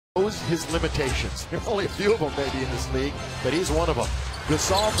knows his limitations. There are only a few of them maybe in this league, but he's one of them.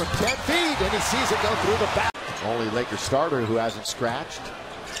 Gasol from 10 feet, and he sees it go through the back. Only Lakers starter who hasn't scratched.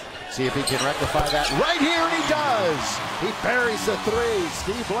 See if he can rectify that right here, and he does. He buries the three.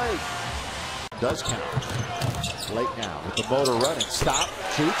 Steve Blake does count. Blake now with the motor running. Stop,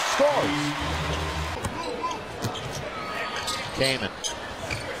 shoots, scores. Kaman.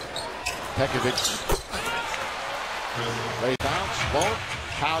 Pekovic. Lay bounce, won't.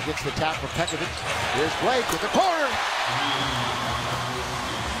 Powell gets the tap from Pekovic. Here's Blake in the corner.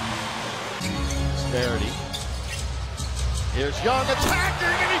 Disparity. Here's Young attacking,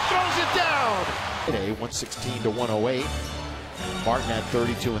 and he throws it down. Today, 116 to 108. Martin had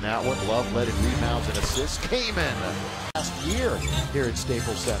 32 in that one. Love led in rebounds and assists. Kaman last year here at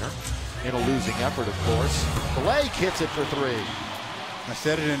Staples Center in a losing effort, of course. Blake hits it for three. I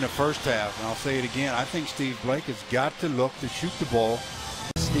said it in the first half, and I'll say it again. I think Steve Blake has got to look to shoot the ball.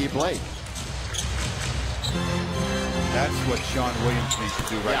 Steve Blake. That's what Sean Williams needs to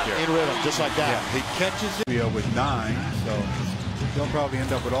do right there. In rhythm, just like that. Yeah, he catches it with 9, so they'll probably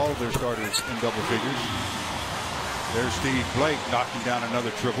end up with all of their starters in double figures. There's Steve Blake knocking down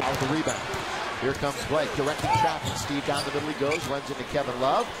another triple. Out with the rebound. Here comes Blake, directing traffic. Steve down the middle he goes, runs into Kevin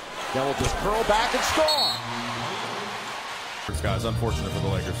Love. Then will just curl back and score. Guys, unfortunate for the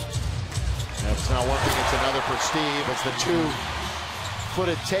Lakers. It's not one thing, it's another for Steve. It's the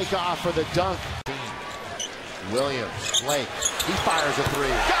two-footed takeoff for the dunk. Williams, Blake, he fires a three.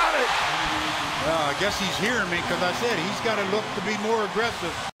 Got it! Well, I guess he's hearing me because I said he's got to look to be more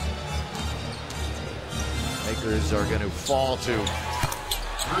aggressive. Lakers are going to fall to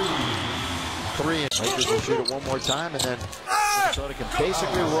three. Lakers will shoot it one more time, and then Minnesota can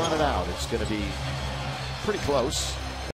basically run it out. It's going to be pretty close.